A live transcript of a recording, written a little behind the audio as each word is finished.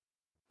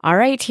All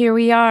right, here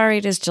we are.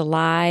 It is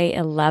July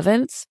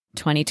 11th,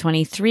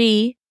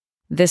 2023.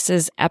 This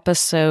is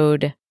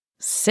episode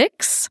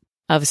 6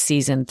 of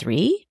season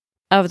 3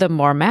 of the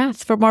More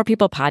Math for More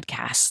People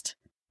podcast.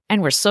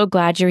 And we're so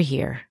glad you're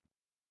here.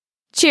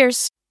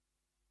 Cheers.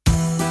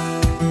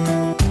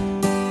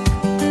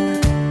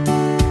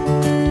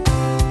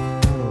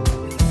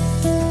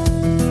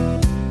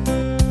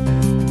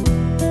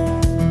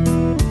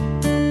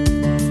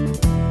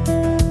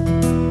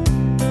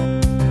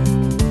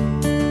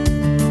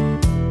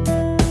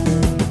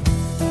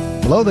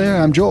 Hello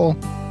there, I'm Joel.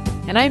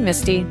 And I'm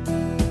Misty.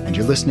 And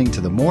you're listening to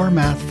the More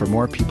Math for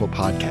More People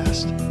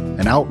podcast,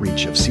 an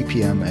outreach of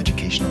CPM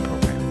educational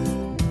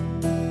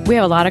program. We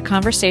have a lot of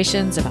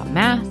conversations about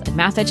math and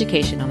math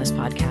education on this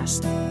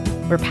podcast.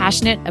 We're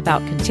passionate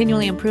about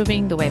continually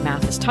improving the way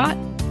math is taught,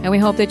 and we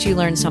hope that you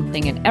learn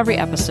something in every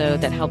episode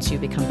that helps you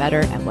become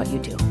better at what you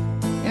do.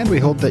 And we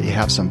hope that you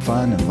have some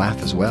fun and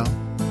laugh as well.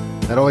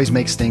 That always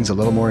makes things a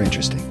little more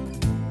interesting.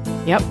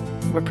 Yep,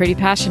 we're pretty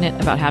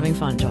passionate about having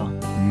fun, Joel.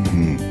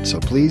 So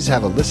please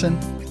have a listen,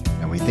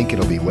 and we think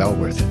it'll be well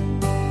worth it.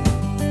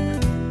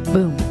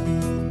 Boom.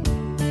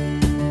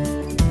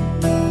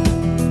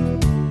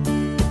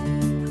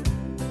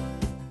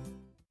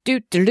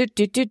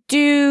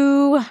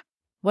 Do.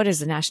 What is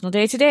the national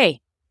day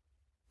today?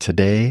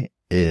 Today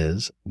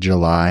is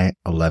July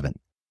 11th,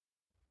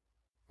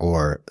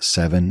 or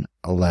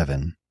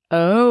 7/11.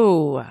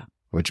 Oh.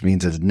 Which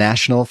means it's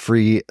National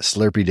Free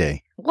Slurpee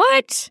Day.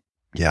 What?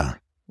 Yeah.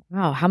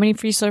 Wow, how many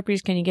free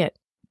Slurpees can you get?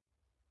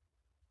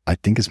 I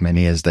think as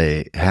many as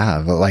they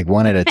have, like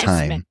one at a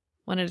time.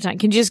 One at a time.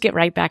 Can you just get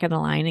right back in the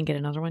line and get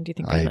another one? Do you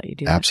think they'll let you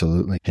do that?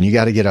 Absolutely. And you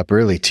got to get up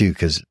early too,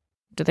 because...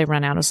 Do they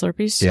run out of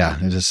Slurpees? Yeah,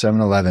 there's a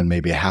 7-Eleven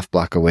maybe a half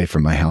block away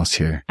from my house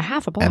here. A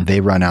half a block? And they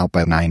run out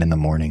by 9 in the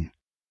morning.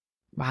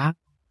 Wow.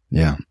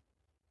 Yeah.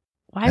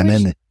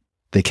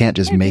 They can't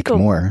just make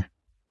more.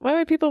 Why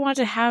would people want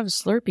to have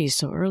Slurpees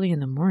so early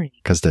in the morning?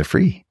 Because they're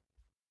free.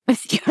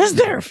 Because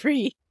they're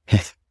free.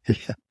 Yeah.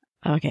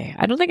 Okay.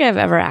 I don't think I've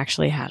ever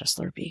actually had a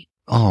Slurpee.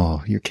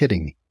 Oh, you're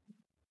kidding me.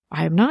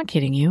 I am not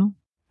kidding you.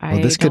 Well,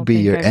 this could be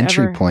your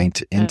entry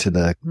point into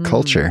the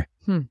culture.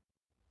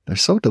 They're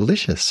so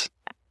delicious.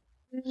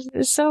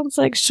 It sounds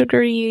like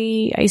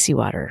sugary, icy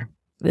water.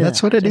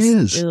 That's what it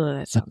is.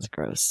 That sounds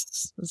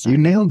gross. You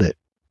nailed it.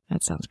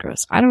 That sounds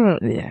gross. I don't know.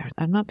 Yeah,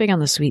 I'm not big on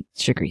the sweet,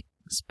 sugary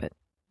things, but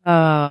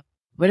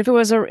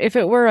if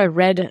it were a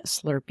red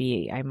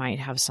Slurpee, I might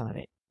have some of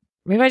it.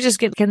 Maybe I just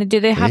get, do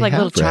they have like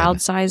little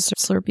child-sized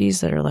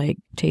Slurpees that are like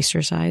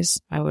taster size?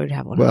 I would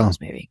have one of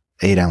those maybe.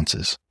 8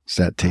 ounces. Is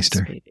that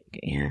taster?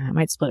 Yeah, I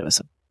might split it with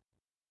some.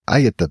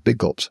 I get the big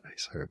gulp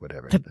size or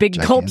whatever. The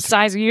big gulp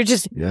size.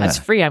 That's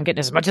free. I'm getting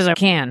as much as I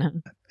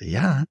can.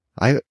 Yeah.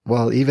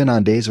 Even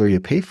on days where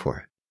you pay for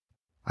it,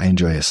 I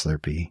enjoy a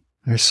Slurpee.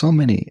 There's so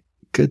many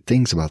good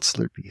things about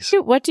Slurpees.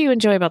 What do you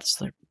enjoy about the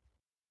Slurpee?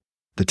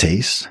 The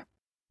taste,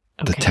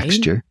 the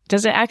texture.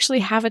 Does it actually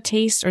have a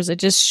taste or is it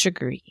just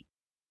sugary?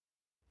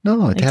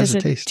 No, it has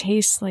a taste. Does it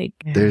taste like...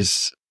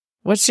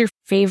 What's your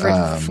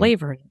favorite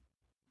flavor?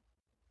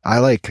 I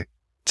like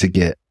to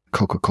get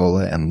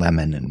Coca-Cola and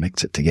lemon and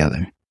mix it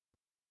together.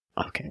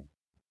 Okay.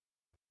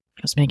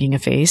 I was making a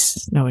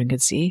face. No one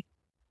could see.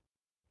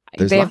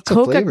 They have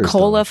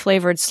Coca-Cola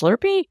flavored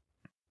Slurpee?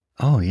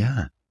 Oh,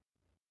 yeah.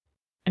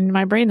 In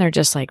my brain, they're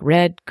just like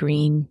red,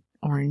 green,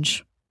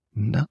 orange.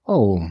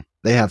 No.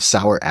 They have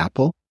sour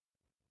apple.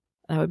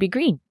 That would be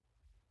green.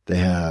 They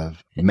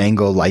have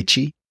mango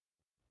lychee.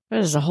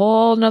 There's a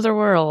whole nother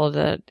world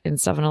in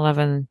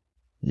 7-Eleven.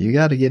 You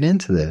got to get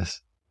into this.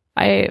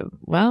 I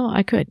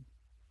could.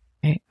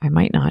 I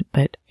might not,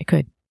 but I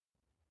could.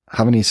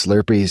 How many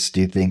Slurpees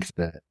do you think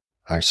that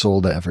are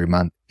sold every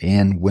month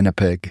in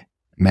Winnipeg,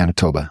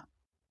 Manitoba?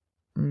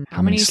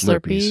 How many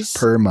Slurpees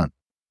per month?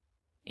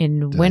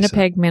 In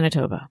Winnipeg,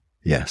 Manitoba.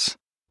 Yes.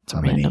 It's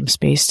a random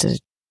space to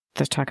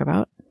talk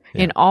about.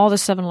 Yeah. In all the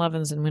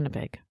 7-Elevens in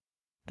Winnipeg.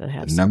 That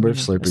have the number of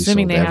Slurpees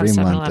sold every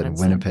month in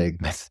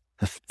Winnipeg.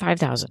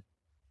 5,000.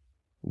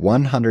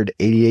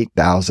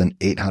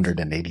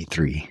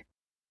 188,883.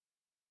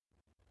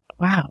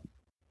 Wow.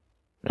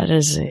 That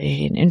is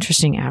an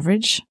interesting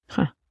average.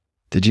 Huh.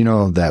 Did you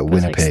know that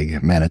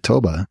Winnipeg,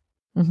 Manitoba,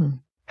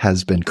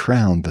 has been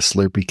crowned the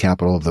Slurpee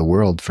capital of the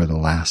world for the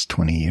last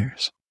 20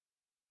 years?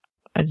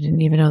 I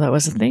didn't even know that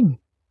was a thing.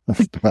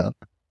 Well,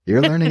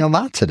 you're learning a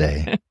lot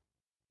today.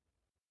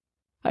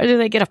 Or do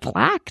they get a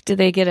plaque? Do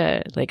they get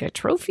a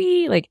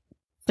trophy? Like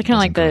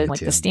kind of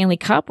like the Stanley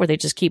Cup where they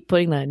just keep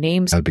putting the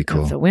names of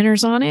the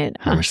winners on it?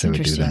 I wish they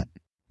would do that.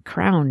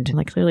 Crowned.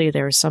 Like clearly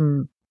there was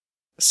some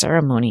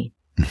ceremony.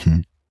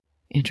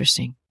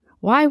 Interesting.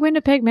 Why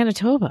Winnipeg,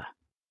 Manitoba?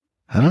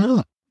 I don't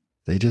know.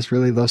 They just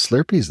really love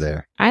Slurpees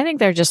there. I think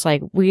they're just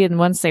like,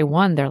 once they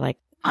won, they're like,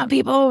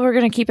 people, we're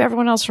going to keep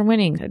everyone else from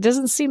winning. It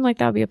doesn't seem like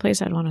that would be a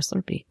place I'd want a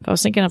Slurpee. If I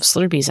was thinking of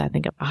Slurpees, I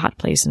think of a hot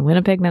place. And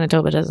Winnipeg,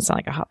 Manitoba doesn't sound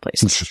like a hot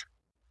place.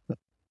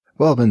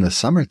 Well, in the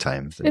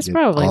summertime, it's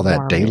probably all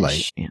that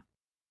daylight. Yeah.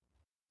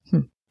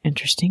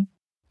 Interesting.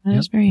 That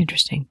is very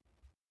interesting.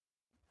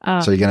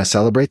 So you're going to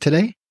celebrate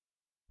today?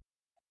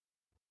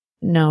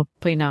 No,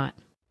 probably not.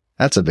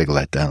 That's a big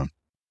letdown.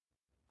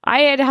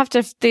 I'd have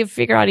to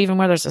figure out even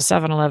where there's a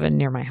 7-Eleven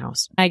near my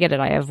house. I get it.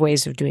 I have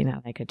ways of doing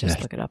that. I could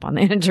just look it up on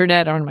the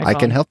internet or on my phone. I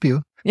can help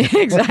you. Yeah,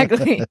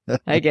 exactly.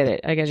 I get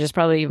it. I could just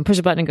probably even push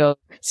a button and go,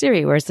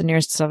 Siri, where's the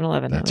nearest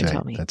 7-Eleven? That's That would right.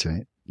 tell me. That's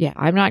right. Yeah,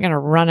 I'm not going to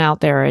run out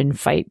there and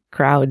fight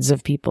crowds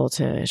of people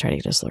to try to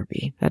get a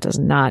Slurpee. That's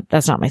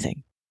not my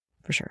thing,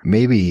 for sure.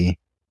 Maybe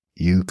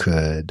you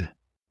could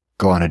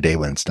go on a day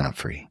when it's not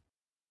free.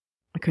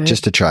 Okay.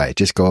 Just to try it.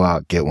 Just go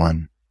out, get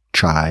one,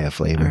 try a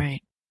flavor. All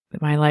right.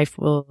 But my life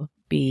will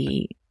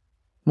be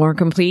more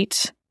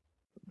complete.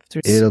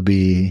 It'll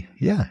be,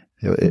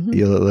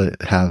 you'll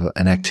have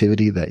an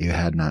activity that you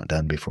had not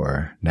done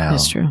before now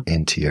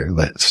into your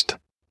list.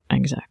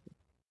 Exactly.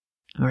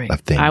 All right.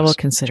 Of things. I will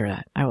consider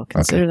that.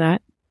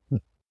 That.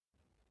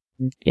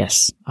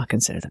 Yes, I'll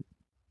consider that.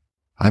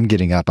 I'm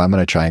getting up. I'm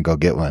going to try and go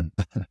get one.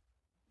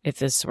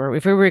 If we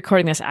were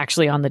recording this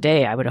actually on the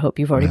day, I would hope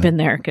you've already been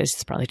there because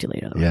it's probably too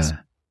late otherwise.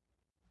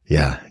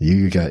 Yeah.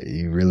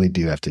 You really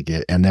do have to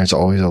get, and there's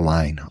always a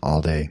line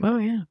all day. Oh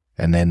yeah.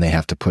 And then they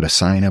have to put a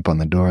sign up on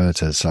the door that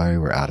says, sorry,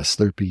 we're out of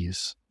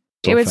Slurpees.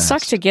 It would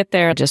suck to get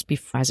there just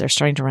before as they're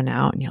starting to run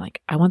out and you're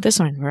like, I want this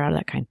one. We're out of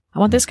that kind. I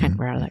want this kind.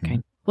 We're out of that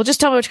kind. Well, just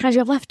tell me which kinds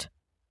you have left.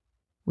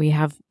 We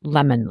have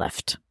lemon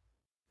left.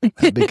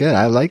 That'd be good.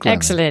 I like lemon.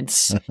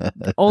 Excellent.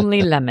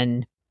 Only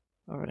lemon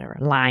or whatever.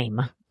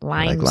 Lime.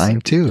 I like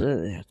lime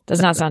too.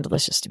 Does not sound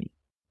delicious to me.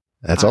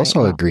 That's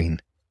also a green.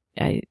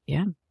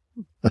 Yeah.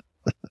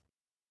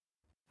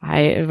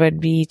 I would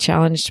be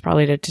challenged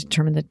probably to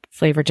determine the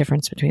flavor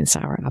difference between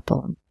sour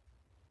apple and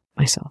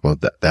myself. Well,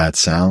 that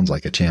sounds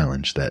like a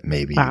challenge that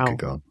maybe you could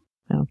go.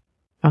 Well,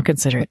 I'll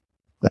consider it.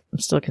 I'm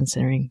still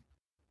considering,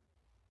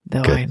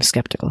 though I am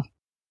skeptical.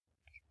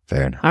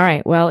 Fair enough. All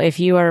right. Well, if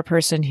you are a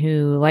person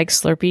who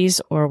likes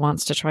Slurpees or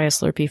wants to try a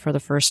Slurpee for the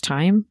first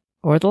time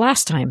or the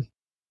last time,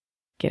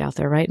 get out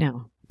there right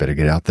now. Better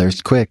get out there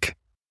quick.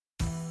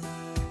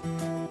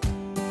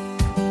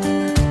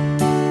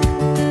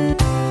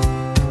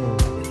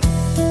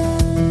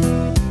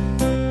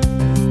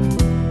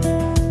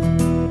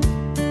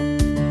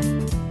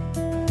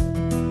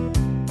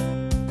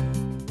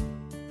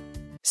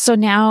 So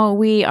now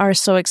we are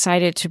so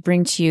excited to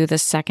bring to you the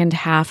second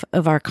half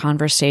of our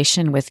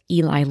conversation with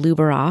Eli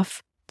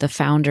Luberoff, the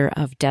founder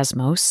of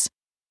Desmos.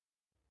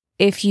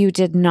 If you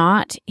did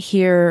not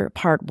hear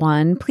part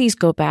 1, please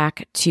go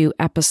back to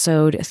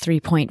episode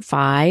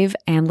 3.5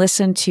 and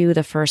listen to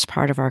the first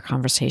part of our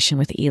conversation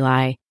with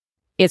Eli.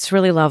 It's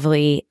really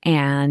lovely,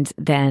 and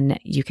then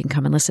you can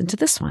come and listen to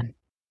this one.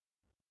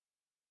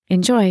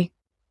 Enjoy.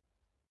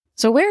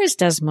 So where is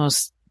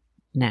Desmos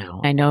now?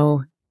 I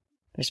know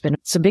there's been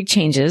some big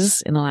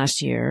changes in the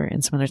last year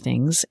and some other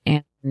things,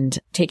 and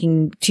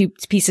taking two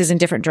pieces in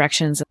different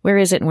directions. Where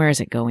is it and where is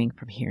it going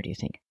from here, do you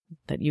think?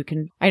 That you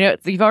can, I know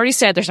you've already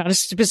said there's not a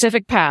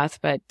specific path,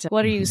 but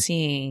what are you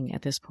seeing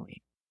at this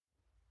point?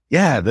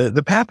 Yeah,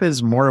 the path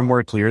is more and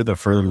more clear the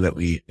further that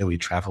we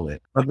travel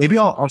it. But maybe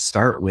I'll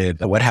start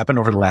with what happened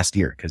over the last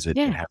year, because it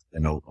has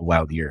been a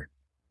wild year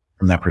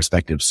from that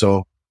perspective.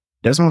 So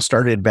Desmos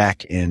started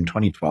back in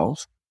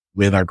 2012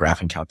 with our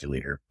graphing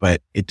calculator,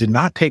 but it did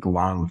not take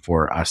long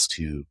for us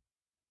to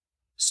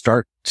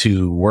start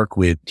to work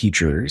with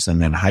teachers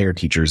and then hire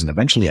teachers and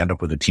eventually end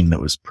up with a team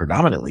that was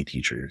predominantly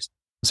teachers,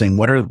 saying,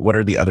 what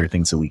are the other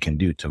things that we can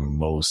do to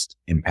most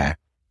impact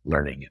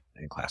learning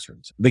in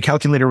classrooms? The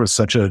calculator was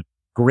such a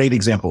great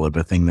example of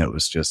a thing that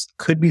was just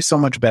could be so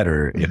much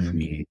better if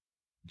we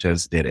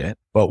just did it.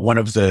 But one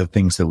of the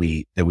things that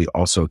we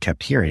also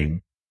kept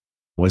hearing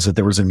was that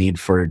there was a need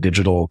for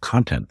digital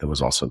content that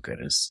was also good.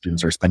 As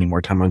students are spending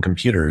more time on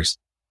computers,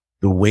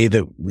 the way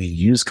that we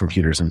use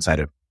computers inside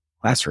of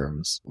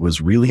classrooms was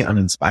really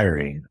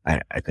uninspiring,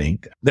 I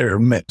think. There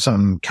are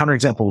some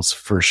counterexamples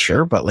for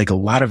sure, but like a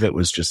lot of it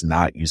was just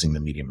not using the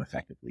medium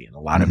effectively. And a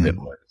lot of it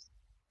was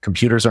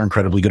computers are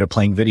incredibly good at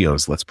playing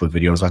videos. Let's put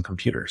videos on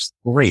computers.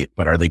 Great.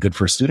 But are they good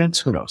for students?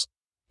 Who knows?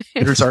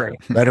 Computers are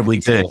incredibly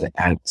good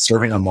at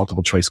serving on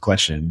multiple choice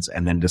questions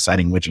and then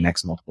deciding which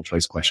next multiple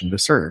choice question to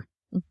serve.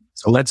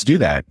 So let's do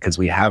that because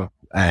we have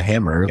a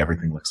hammer.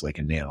 Everything looks like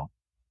a nail.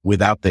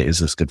 Without the, is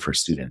this good for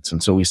students?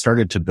 And so we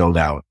started to build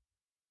out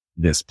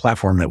this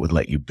platform that would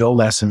let you build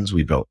lessons.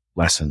 We built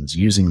lessons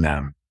using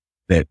them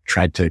that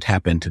tried to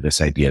tap into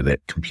this idea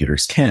that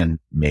computers can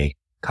make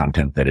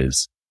content that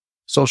is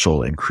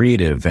social and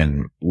creative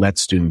and let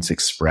students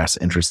express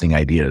interesting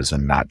ideas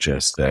and not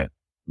just the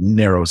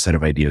narrow set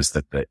of ideas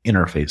that the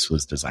interface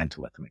was designed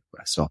to let them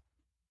express. So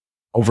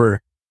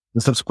over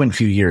the subsequent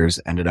few years,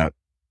 ended up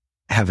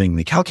having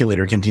the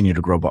calculator continue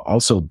to grow, but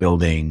also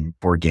building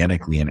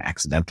organically and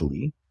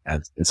accidentally,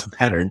 as it's a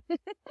pattern,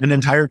 an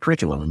entire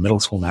curriculum, a middle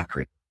school math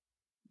curriculum.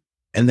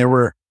 And there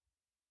were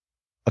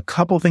a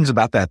couple things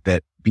about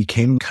that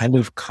became kind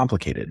of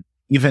complicated,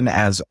 even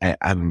as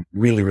I'm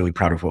really, really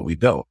proud of what we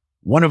built.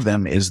 One of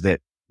them is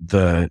that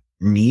the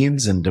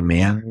needs and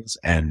demands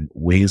and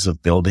ways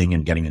of building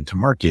and getting into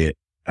market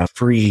a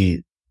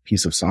free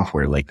piece of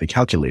software like the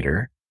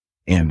calculator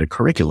and a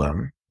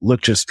curriculum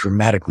look just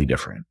dramatically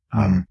different.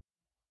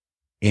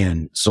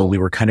 And so we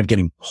were kind of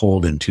getting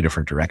pulled in two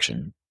different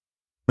directions.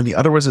 And the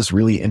other was this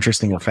really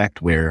interesting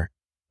effect where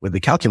with the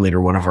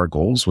calculator, one of our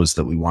goals was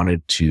that we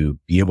wanted to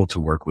be able to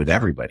work with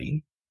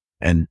everybody.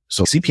 And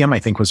so CPM, I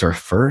think, was our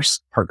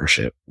first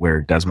partnership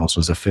where Desmos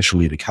was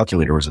officially, the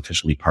calculator was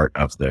officially part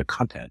of the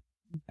content.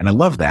 And I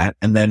love that.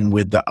 And then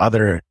with the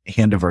other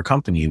hand of our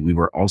company, we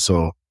were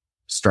also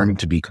starting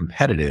to be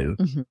competitive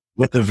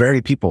with the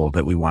very people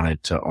that we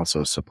wanted to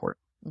also support.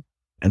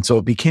 And so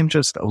it became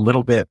just a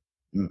little bit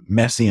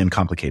messy and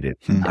complicated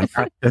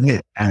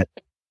at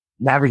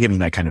navigating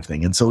that kind of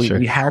thing. And so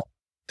we had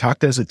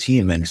talked as a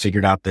team and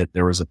figured out that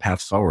there was a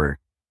path forward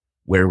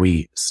where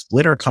we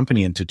split our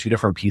company into two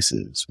different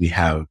pieces. We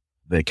have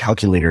the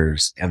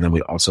calculators, and then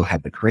we also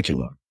had the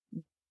curriculum.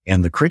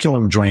 And the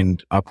curriculum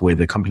joined up with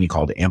a company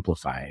called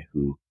Amplify,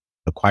 who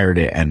acquired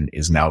it and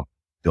is now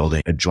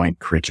building a joint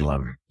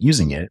curriculum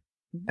using it.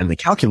 And the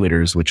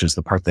calculators, which is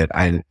the part that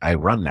I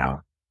run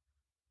now,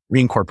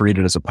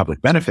 reincorporated as a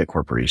public benefit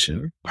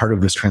corporation. Part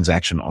of this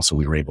transaction also,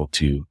 we were able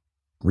to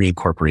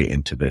reincorporate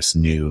into this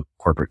new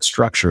corporate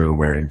structure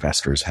where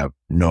investors have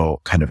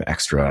no kind of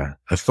extra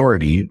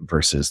authority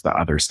versus the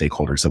other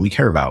stakeholders that we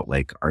care about,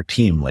 like our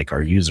team, like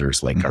our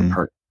users, like our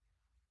partners.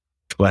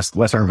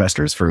 Bless our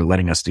investors for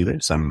letting us do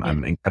this.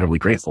 I'm incredibly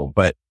grateful.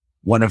 But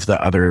one of the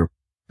other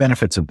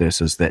benefits of this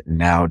is that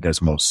now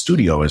Desmos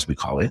Studio, as we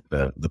call it,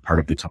 the part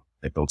of the company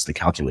that builds the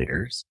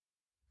calculators,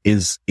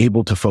 is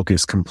able to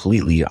focus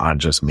completely on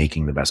just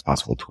making the best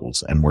possible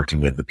tools and working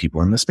with the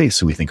people in the space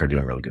who we think are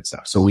doing really good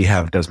stuff. So we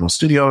have Desmos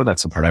Studio.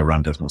 That's the part I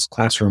run, Desmos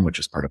Classroom, which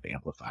is part of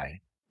Amplify.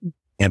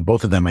 And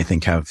both of them, I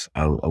think, have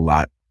a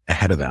lot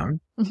ahead of them.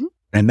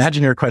 I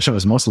imagine your question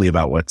was mostly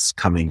about what's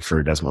coming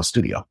for Desmos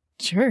Studio.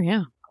 Sure.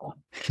 Yeah.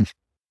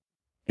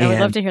 I would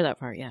love to hear that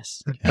part.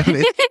 Yes.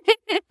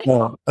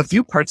 Well, a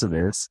few parts of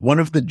this. One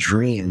of the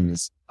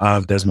dreams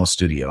of Desmos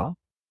Studio,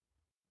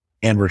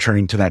 and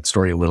returning to that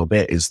story a little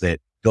bit, is that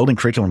building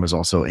curriculum is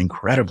also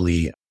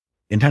incredibly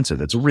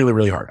intensive. It's really,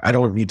 really hard. I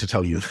don't need to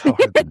tell you how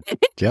hard it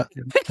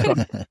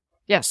is.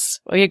 Yes,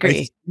 we agree.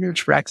 A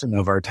huge fraction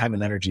of our time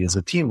and energy as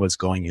a team was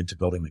going into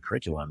building the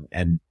curriculum.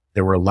 And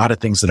there were a lot of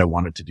things that I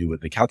wanted to do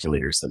with the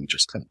calculators that we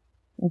just couldn't.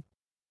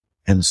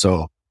 And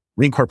so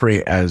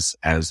reincorporate as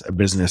a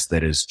business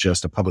that is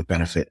just a public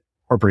benefit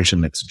corporation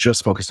that's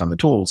just focused on the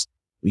tools,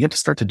 we get to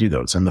start to do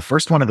those. And the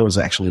first one of those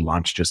actually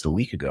launched just a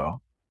week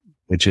ago,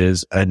 which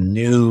is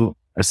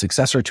a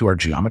successor to our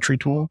geometry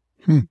tool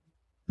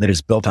that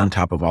is built on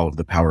top of all of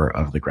the power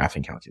of the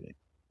graphing calculator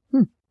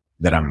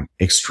that I'm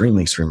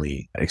extremely,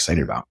 extremely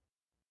excited about.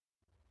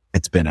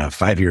 It's been a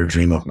 5-year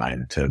dream of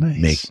mine to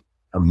make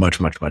a much,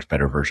 much, much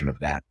better version of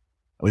that.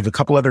 We have a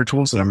couple other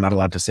tools that I'm not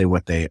allowed to say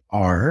what they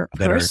are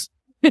that are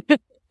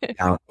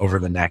out over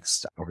the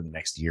next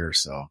year or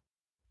so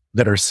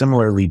that are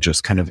similarly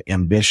just kind of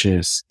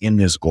ambitious in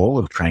this goal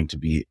of trying to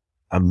be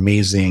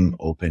amazing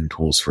open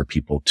tools for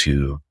people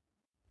to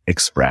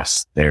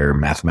express their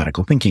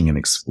mathematical thinking and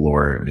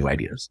explore new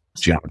ideas.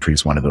 Geometry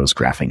is one of those.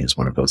 Graphing is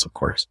one of those, of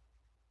course.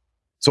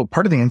 So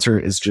part of the answer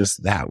is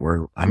just that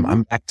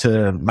I'm back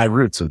to my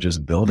roots of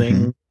just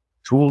building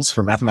tools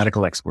for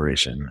mathematical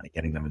exploration,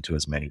 getting them into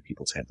as many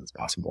people's hands as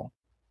possible.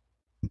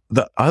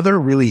 The other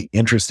really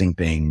interesting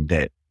thing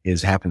that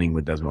is happening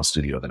with Desmos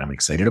Studio that I'm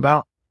excited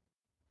about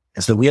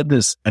is that we had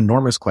this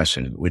enormous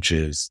question, which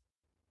is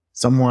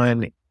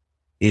someone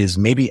is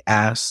maybe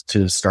asked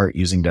to start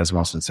using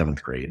Desmos in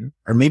 7th grade,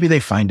 or maybe they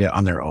find it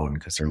on their own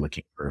because they're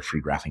looking for a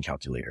free graphing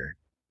calculator.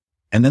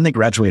 And then they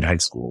graduate high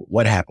school.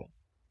 What happened?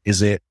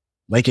 Is it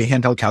like a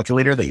handheld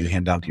calculator that you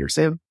hand down to your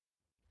sib,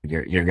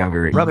 your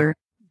younger brother?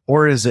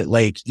 Or is it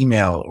like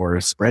email or a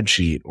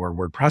spreadsheet or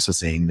word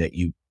processing that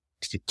you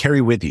carry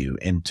with you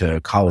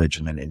into college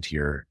and then into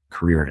your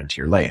career and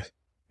into your life?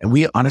 And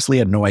we honestly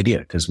had no idea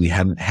because we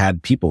hadn't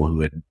had people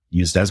who had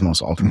used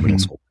Desmos all through middle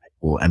school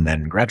and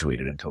then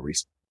graduated until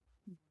recently.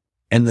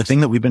 And the thing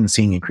that we've been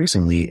seeing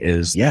increasingly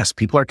is, yes,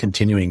 people are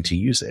continuing to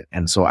use it.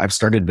 And so I've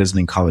started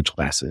visiting college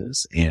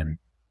classes and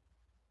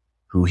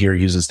who here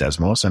uses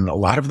Desmos, and a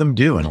lot of them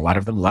do, and a lot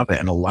of them love it.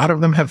 And a lot of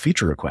them have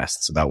feature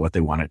requests about what they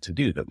want it to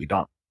do that we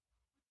don't.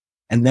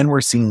 And then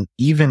we're seeing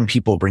even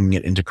people bringing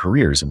it into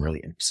careers in really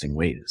interesting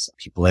ways.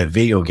 People at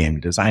video game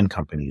design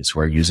companies who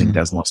are using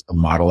Desmos to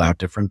model out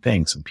different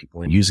things, and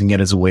people using it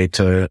as a way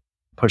to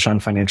push on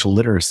financial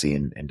literacy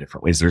in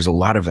different ways. There's a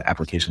lot of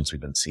applications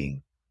we've been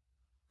seeing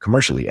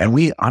commercially. And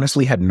we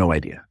honestly had no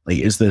idea. Like,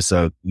 is this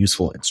a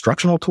useful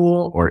instructional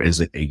tool or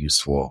is it a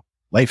useful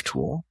life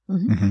tool?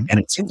 And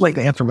it seems like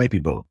the answer might be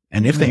both.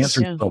 And if the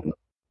answer is both,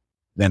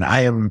 then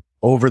I am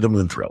over the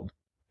moon thrilled.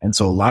 And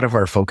so a lot of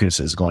our focus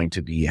is going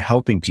to be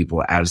helping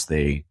people as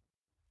they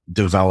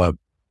develop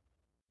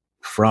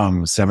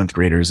from 7th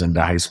graders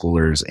into high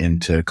schoolers,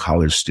 into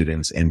college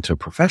students, into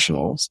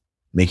professionals,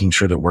 making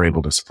sure that we're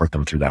able to support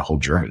them through that whole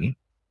journey.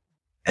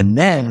 And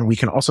then we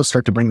can also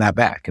start to bring that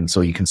back. And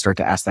so you can start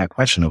to ask that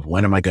question of,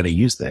 when am I going to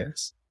use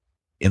this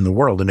in the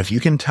world? And if you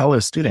can tell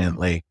a student,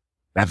 like,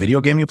 that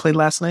video game you played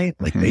last night,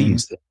 like they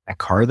used it. That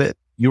car that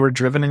you were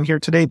driven in here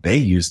today, they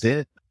used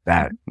it.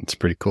 That's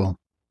pretty cool.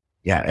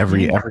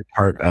 every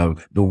part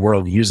of the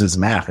world uses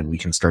math, and we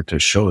can start to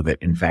show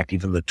that, in fact,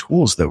 even the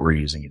tools that we're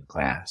using in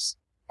class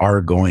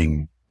are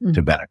going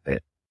to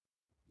benefit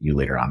you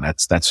later on.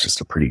 That's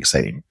just a pretty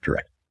exciting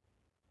direction.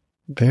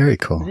 Very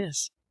cool. It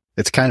is.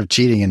 It's kind of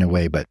cheating in a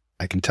way, but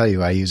I can tell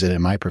you I use it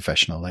in my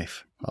professional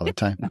life all the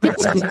time.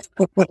 That's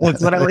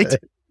what I like to.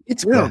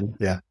 It's real.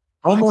 Yeah.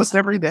 Almost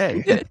every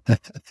day.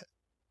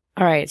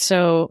 All right.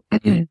 So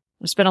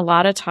there's been a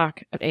lot of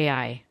talk of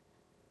AI.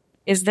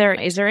 Is there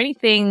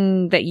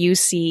anything that you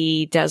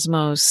see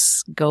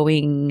Desmos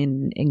going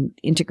and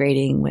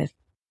integrating with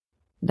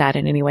that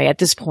in any way at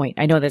this point?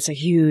 I know that's a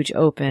huge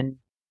open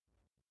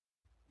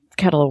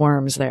kettle of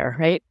worms there,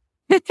 right?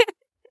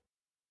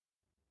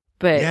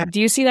 But do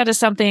you see that as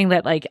something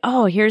that like,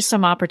 oh, here's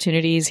some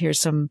opportunities, here's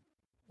some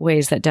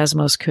ways that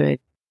Desmos could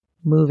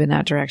move in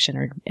that direction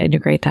or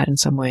integrate that in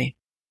some way?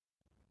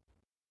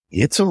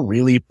 It's a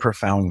really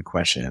profound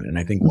question. And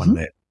I think one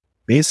that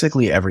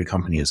basically every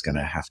company is going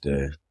to have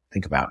to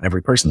think about.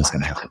 Every person is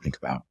going to have to think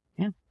about.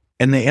 Yeah.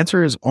 And the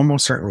answer is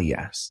almost certainly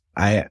yes.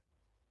 I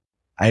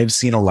have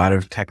seen a lot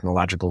of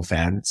technological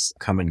fads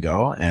come and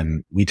go,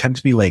 and we tend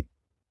to be like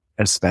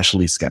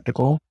especially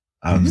skeptical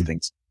of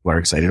things we're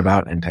excited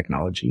about in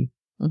technology.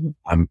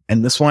 And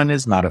this one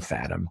is not a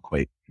fad. I'm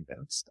quite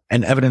convinced.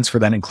 And evidence for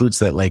that includes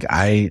that like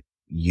I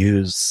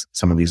use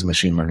some of these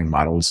machine learning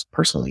models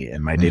personally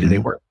in my day-to-day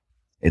work.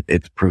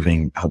 It's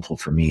proving helpful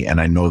for me.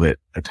 And I know that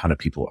a ton of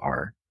people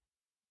are.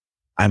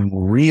 I'm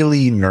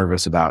really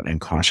nervous about and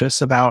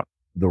cautious about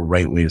the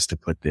right ways to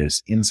put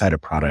this inside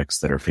of products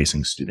that are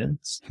facing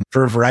students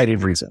for a variety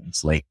of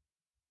reasons. Like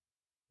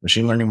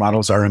machine learning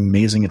models are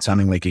amazing at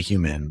sounding like a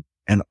human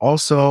and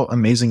also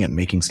amazing at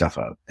making stuff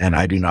up. And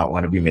I do not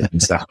want to be making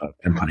stuff up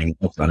and putting it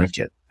in front of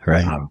kids.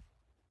 Right.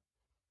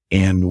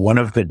 And one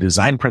of the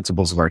design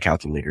principles of our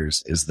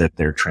calculators is that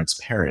they're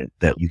transparent,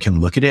 that you can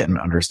look at it and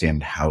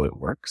understand how it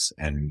works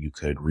and you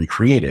could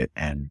recreate it.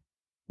 And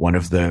one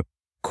of the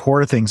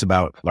core things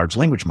about large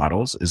language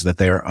models is that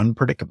they are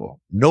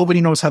unpredictable.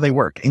 Nobody knows how they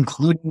work,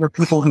 including the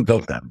people who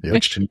built them,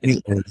 which to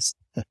me is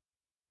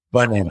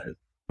bananas.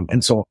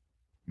 And so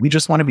we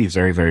just want to be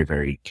very, very,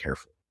 very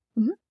careful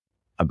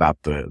about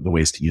the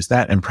ways to use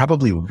that, and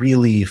probably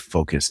really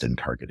focused and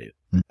targeted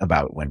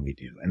about when we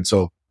do. And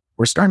so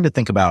we're starting to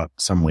think about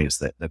some ways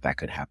that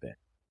could happen.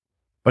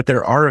 But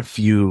there are a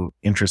few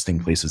interesting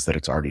places that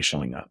it's already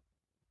showing up.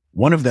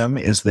 One of them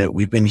is that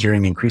we've been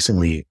hearing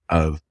increasingly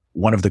of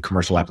one of the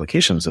commercial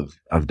applications of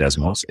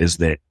Desmos is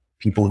that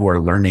people who are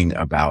learning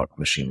about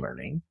machine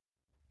learning,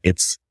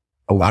 it's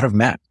a lot of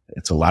math.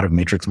 It's a lot of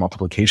matrix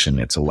multiplication.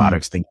 It's a lot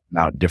of thinking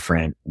about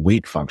different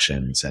weight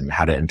functions and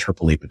how to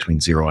interpolate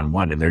between 0 and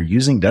 1. And they're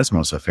using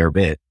Desmos a fair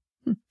bit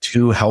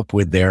to help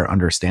with their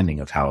understanding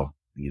of how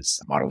these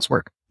models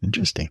work.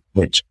 Interesting.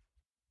 Which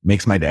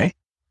makes my day.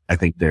 I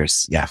think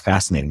there's,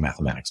 fascinating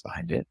mathematics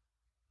behind it.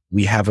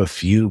 We have a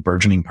few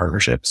burgeoning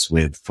partnerships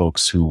with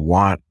folks who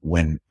want,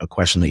 when a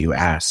question that you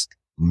ask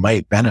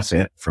might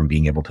benefit from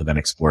being able to then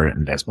explore it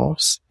in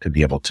Desmos, to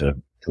be able to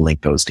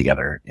link those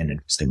together in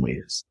interesting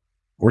ways.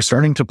 We're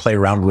starting to play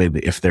around with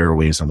if there are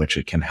ways in which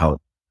it can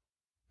help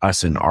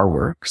us in our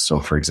work. So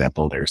for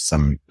example, there's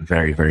some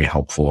very, very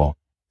helpful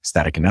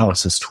static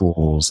analysis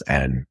tools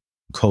and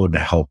code to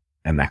help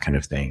and that kind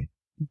of thing.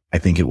 I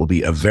think it will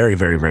be a very,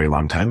 very, very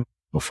long time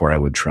before I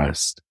would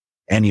trust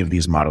any of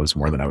these models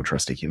more than I would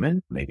trust a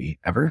human, maybe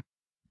ever.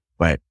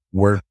 But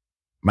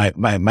my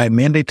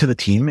mandate to the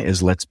team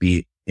is let's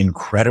be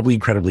incredibly,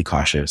 incredibly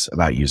cautious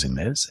about using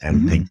this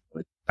and think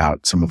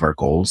about some of our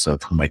goals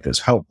of who might this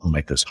help, who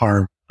might this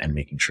harm, and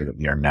making sure that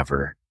we are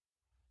never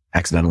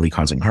accidentally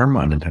causing harm,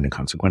 unintended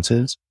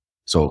consequences.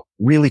 So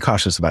really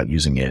cautious about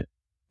using it,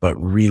 but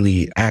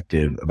really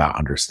active about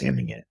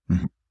understanding it.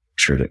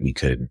 Sure that we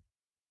could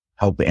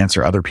help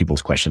answer other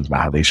people's questions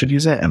about how they should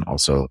use it, and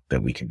also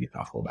that we can be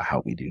thoughtful about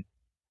how we do.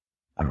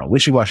 I don't know,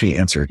 wishy-washy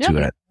answer to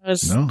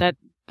it.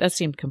 That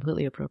seemed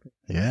completely appropriate.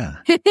 Yeah.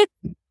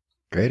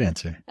 Great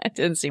answer. That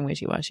didn't seem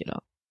wishy-washy at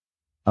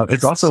all.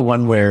 It's also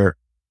one where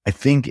I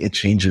think it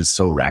changes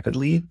so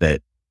rapidly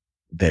that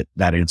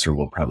answer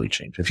will probably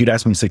change. If you'd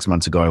asked me 6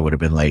 months ago, I would have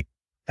been like,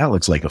 that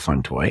looks like a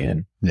fun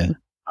toy.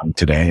 And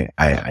today,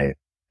 I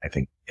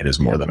think it is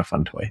more than a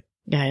fun toy.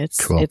 Yeah,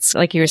 it's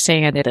like you were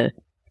saying, the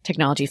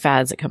technology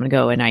fads that come and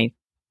go. And I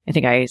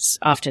think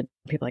often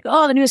people are like,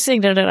 oh, the newest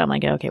thing, da, da, da. I'm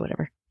like, okay,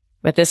 whatever.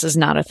 But this is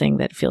not a thing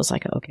that feels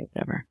like, okay,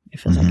 whatever. It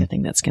feels like a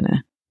thing that's going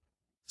to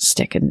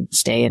stick and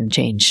stay and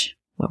change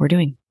what we're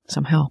doing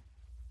somehow.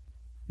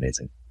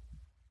 Amazing.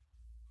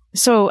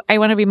 So I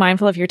want to be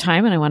mindful of your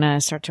time, and I want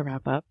to start to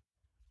wrap up.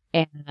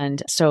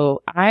 And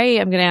so I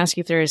am going to ask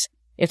you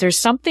if there's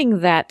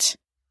something that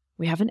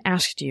we haven't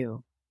asked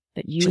you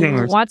that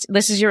you want.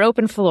 This is your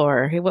open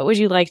floor. What would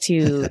you like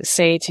to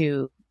say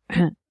to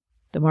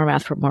the More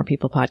Math for More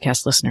People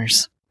podcast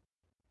listeners?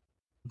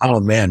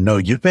 Oh man,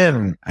 no,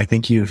 I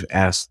think you've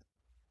asked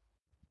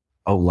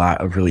a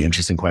lot of really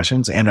interesting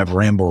questions, and I've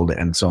rambled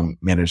and so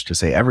managed to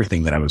say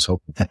everything that I was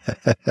hoping.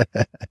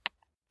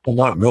 A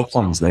lot of real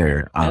plums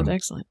there. That's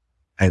excellent.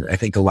 I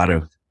think a lot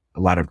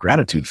of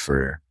gratitude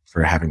for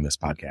for having this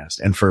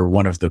podcast. And for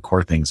one of the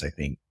core things I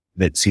think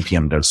that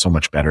CPM does so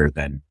much better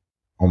than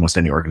almost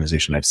any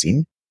organization I've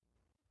seen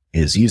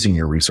is using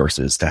your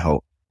resources to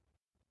help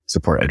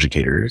support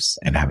educators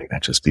and having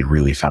that just be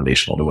really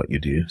foundational to what you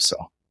do. So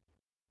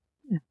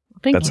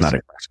that's not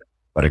a question,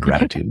 but a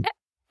gratitude.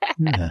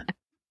 Yeah.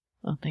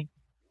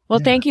 Well,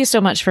 thank you so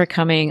much for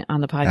coming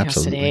on the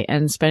podcast today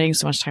and spending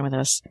so much time with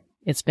us.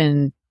 It's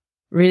been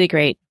really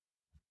great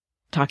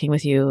talking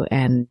with you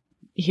and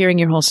hearing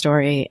your whole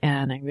story,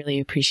 and I really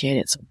appreciate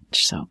it so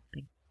much. So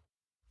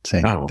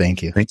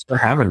thank you. Thanks for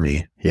having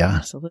me.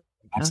 Yeah.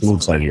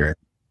 Absolute pleasure.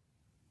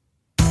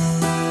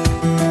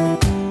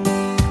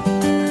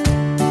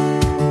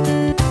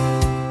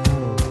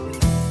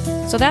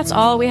 So that's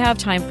all we have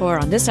time for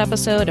on this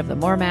episode of the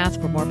More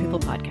Math for More People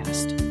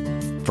podcast.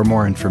 For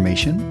more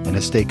information and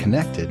to stay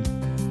connected,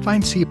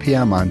 find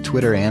CPM on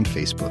Twitter and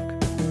Facebook.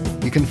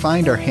 You can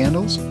find our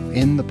handles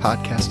in the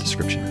podcast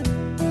description.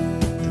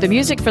 The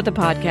music for the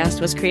podcast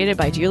was created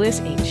by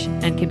Julius H.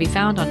 and can be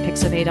found on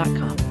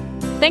pixabay.com.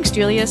 Thanks,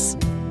 Julius.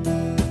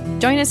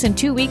 Join us in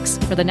 2 weeks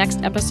for the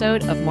next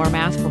episode of More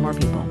Math for More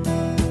People.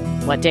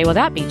 What day will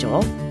that be,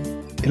 Joel?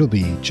 It'll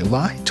be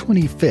July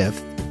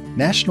 25th,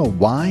 National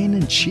Wine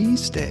and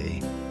Cheese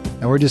Day.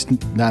 And we're just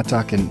not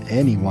talking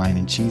any wine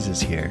and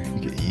cheeses here.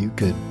 You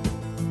could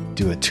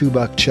do a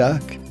 $2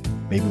 chuck,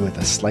 maybe with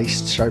a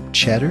sliced sharp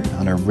cheddar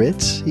on a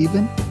Ritz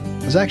even.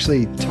 I was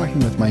actually talking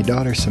with my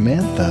daughter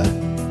Samantha,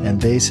 and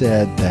they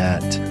said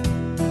that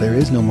there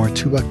is no more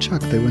 $2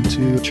 chuck. They went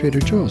to Trader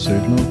Joe's.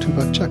 There's no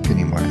 $2 chuck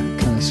anymore. It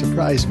kind of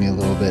surprised me a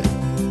little bit.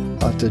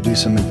 I'll have to do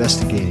some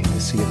investigating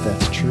to see if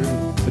that's true.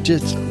 But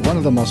just one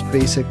of the most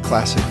basic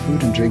classic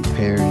food and drink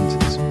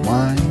pairings is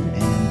wine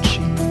and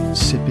cheese.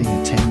 Sipping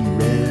a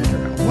tangy red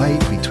or a white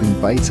between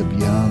bites of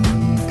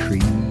yummy,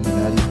 creamy,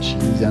 nutty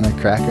cheese on a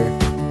cracker.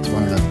 It's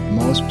one of the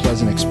most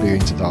pleasant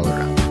experiences all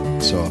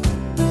around. So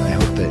I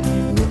hope that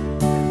you are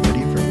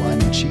ready for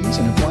wine and cheese.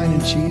 And if wine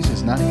and cheese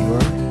is not your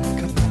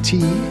cup of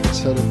tea,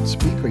 so to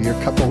speak, or your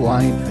cup of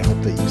wine, I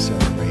hope that you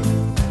celebrate